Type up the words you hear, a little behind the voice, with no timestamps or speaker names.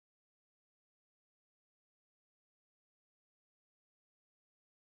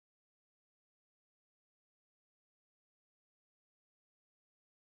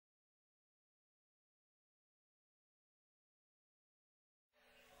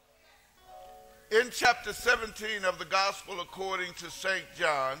In chapter 17 of the Gospel according to St.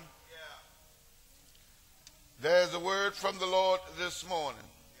 John, there's a word from the Lord this morning.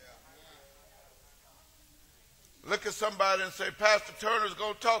 Look at somebody and say, Pastor Turner's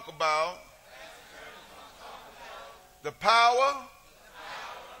going to talk about the power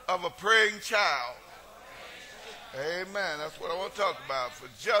of a praying child. Amen. That's what I want to talk about for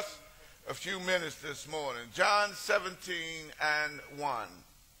just a few minutes this morning. John 17 and 1.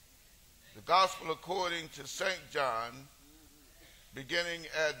 The Gospel according to St. John, beginning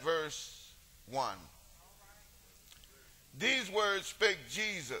at verse 1. These words spake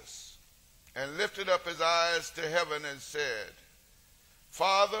Jesus, and lifted up his eyes to heaven and said,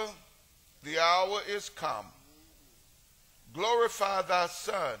 Father, the hour is come. Glorify thy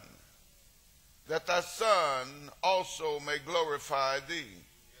Son, that thy Son also may glorify thee.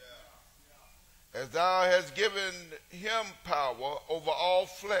 As thou hast given him power over all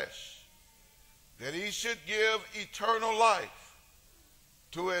flesh, that he should give eternal life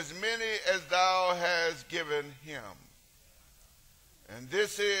to as many as thou hast given him. And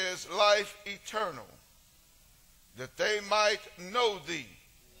this is life eternal, that they might know thee,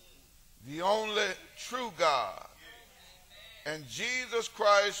 the only true God, and Jesus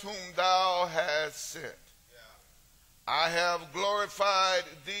Christ whom thou hast sent. I have glorified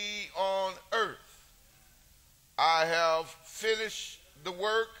thee on earth. I have finished the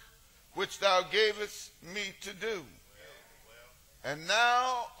work which thou gavest me to do. And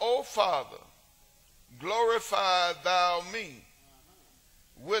now, O Father, glorify thou me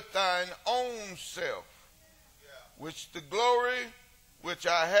with thine own self, which the glory which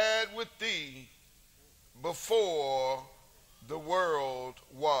I had with thee before the world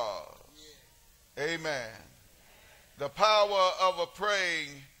was. Amen. The power of a praying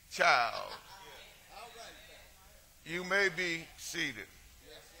child. You may be seated.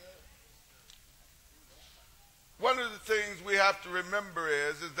 One of the things we have to remember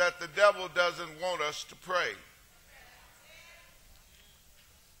is that the devil doesn't want us to pray.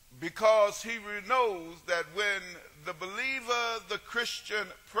 Because he knows that when the believer, the Christian,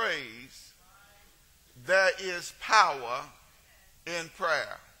 prays, there is power in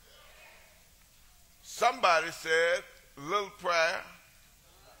prayer. Somebody said, little prayer,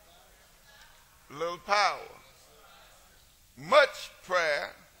 little power. Much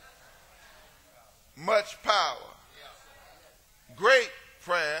prayer, much power. Great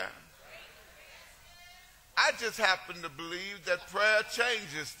prayer. I just happen to believe that prayer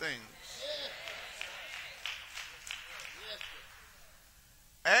changes things.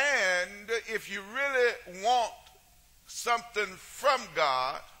 And if you really want something from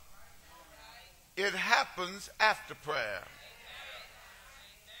God, it happens after prayer.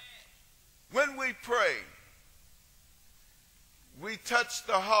 When we pray, we touch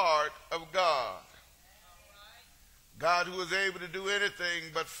the heart of God. God who is able to do anything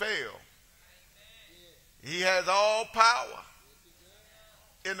but fail. He has all power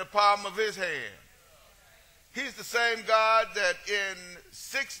in the palm of his hand. He's the same God that in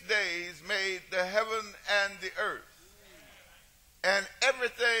 6 days made the heaven and the earth and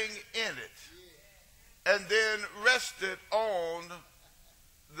everything in it, and then rested on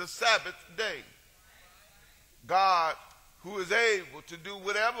the Sabbath day. God who is able to do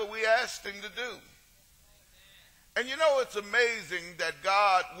whatever we asked him to do. And you know, it's amazing that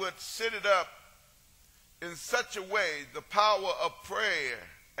God would set it up in such a way, the power of prayer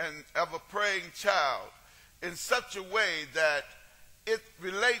and of a praying child, in such a way that it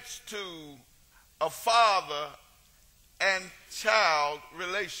relates to a father and child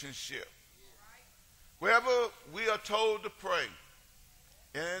relationship. Wherever we are told to pray,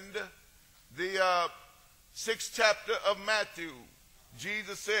 in the 6th chapter of Matthew,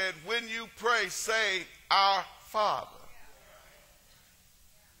 Jesus said, when you pray, say, Our Father.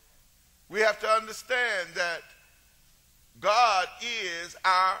 We have to understand that God is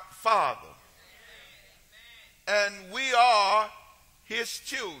our Father. And we are his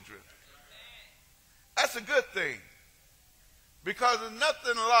children. That's a good thing. Because there's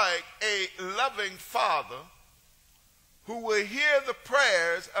nothing like a loving father who will hear the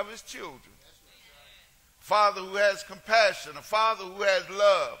prayers of his children. A father who has compassion, a father who has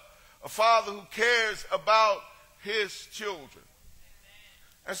love, a father who cares about his children.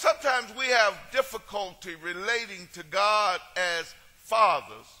 And sometimes we have difficulty relating to God as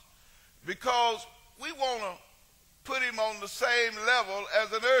fathers because we want to put him on the same level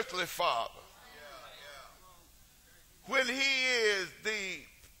as an earthly father. When he is the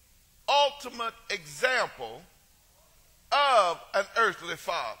ultimate example of an earthly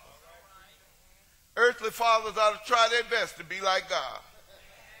father. Earthly fathers ought to try their best to be like God.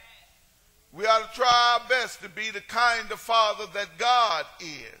 We ought to try our best to be the kind of father that God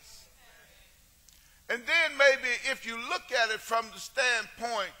is. And then maybe if you look at it from the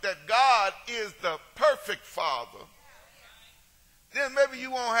standpoint that God is the perfect father, then maybe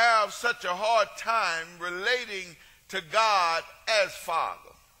you won't have such a hard time relating to God as Father.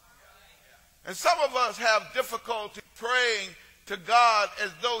 And some of us have difficulty praying to God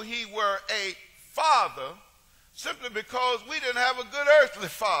as though he were a father, simply because we didn't have a good earthly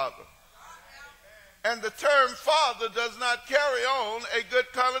father. And the term father does not carry on a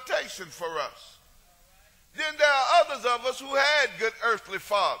good connotation for us. Then there are others of us who had good earthly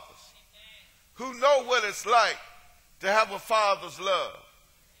fathers, who know what it's like to have a father's love,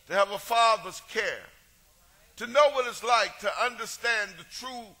 to have a father's care, to know what it's like to understand the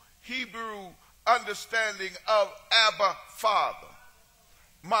true Hebrew understanding of Abba, Father,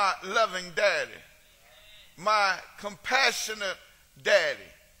 my loving daddy, my compassionate daddy,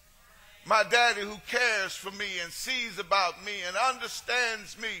 my daddy who cares for me and sees about me and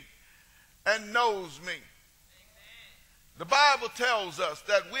understands me and knows me. The Bible tells us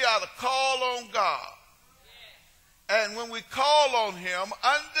that we are to call on God. And when we call on him,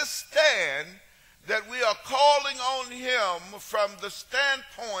 understand that we are calling on him from the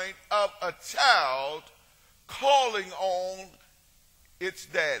standpoint of a child calling on its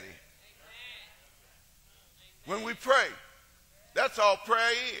daddy. When we pray, that's all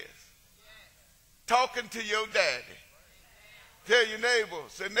prayer is. Talking to your daddy. Tell your neighbor,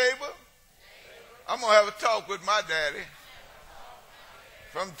 say, neighbor, I'm going to have a talk with my daddy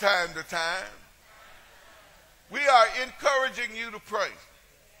from time to time. We are encouraging you to pray,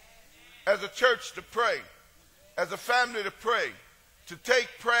 as a church to pray, as a family to pray, to take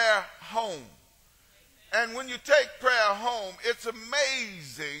prayer home. And when you take prayer home, it's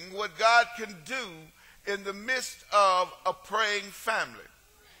amazing what God can do in the midst of a praying family.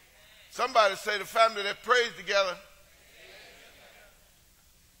 Somebody say the family that prays together.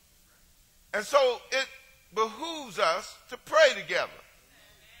 And so it behooves us to pray together.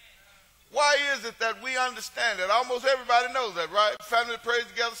 Why is it that we understand that? Almost everybody knows that, right? Family that prays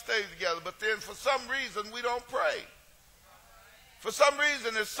together stays together. But then for some reason we don't pray. For some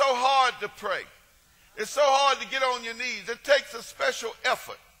reason it's so hard to pray. It's so hard to get on your knees. It takes a special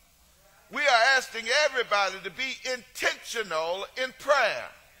effort. We are asking everybody to be intentional in prayer.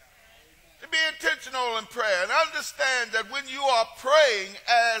 To be intentional in prayer. And understand that when you are praying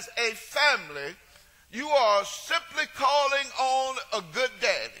as a family, you are simply calling on a good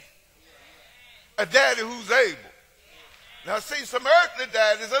daddy. A daddy who's able. Now see, some earthly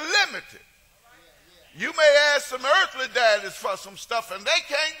daddies are limited. You may ask some earthly daddies for some stuff and they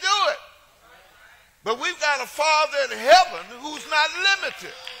can't do it. But we've got a Father in heaven who's not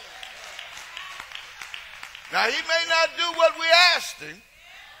limited. Now he may not do what we asked him,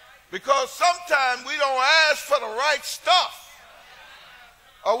 because sometimes we don't ask for the right stuff,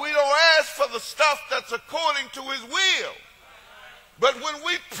 or we don't ask for the stuff that's according to his will. But when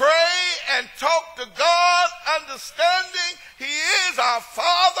we pray and talk to God, understanding he is our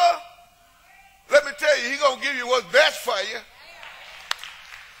Father, let me tell you, he's going to give you what's best for you,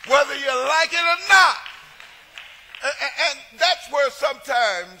 whether you like it or not. And that's where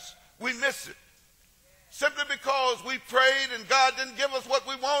sometimes we miss it. Simply because we prayed and God didn't give us what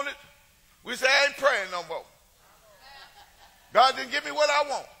we wanted, we say, I ain't praying no more. God didn't give me what I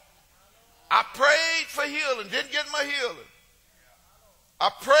want. I prayed for healing, didn't get my healing. I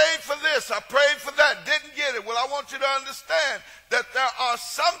prayed for this, I prayed for that, didn't get it. Well, I want you to understand that there are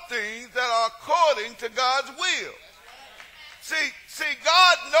some things that are according to God's will. See,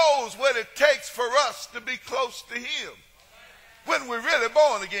 God knows what it takes for us to be close to him when we're really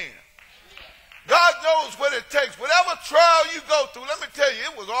born again. God knows what it takes. Whatever trial you go through, let me tell you,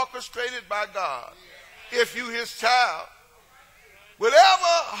 it was orchestrated by God. If you his child. Whatever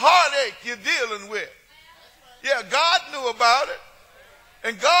heartache you're dealing with, yeah, God knew about it.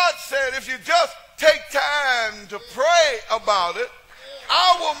 And God said, if you just take time to pray about it,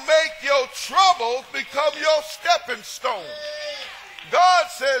 I will make your troubles become your stepping stone. God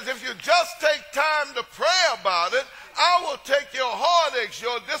says, if you just take time to pray about it, I will take your heartaches,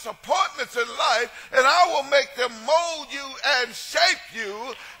 your disappointments in life, and I will make them mold you and shape you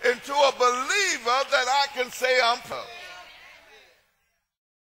into a believer that I can say I'm proud.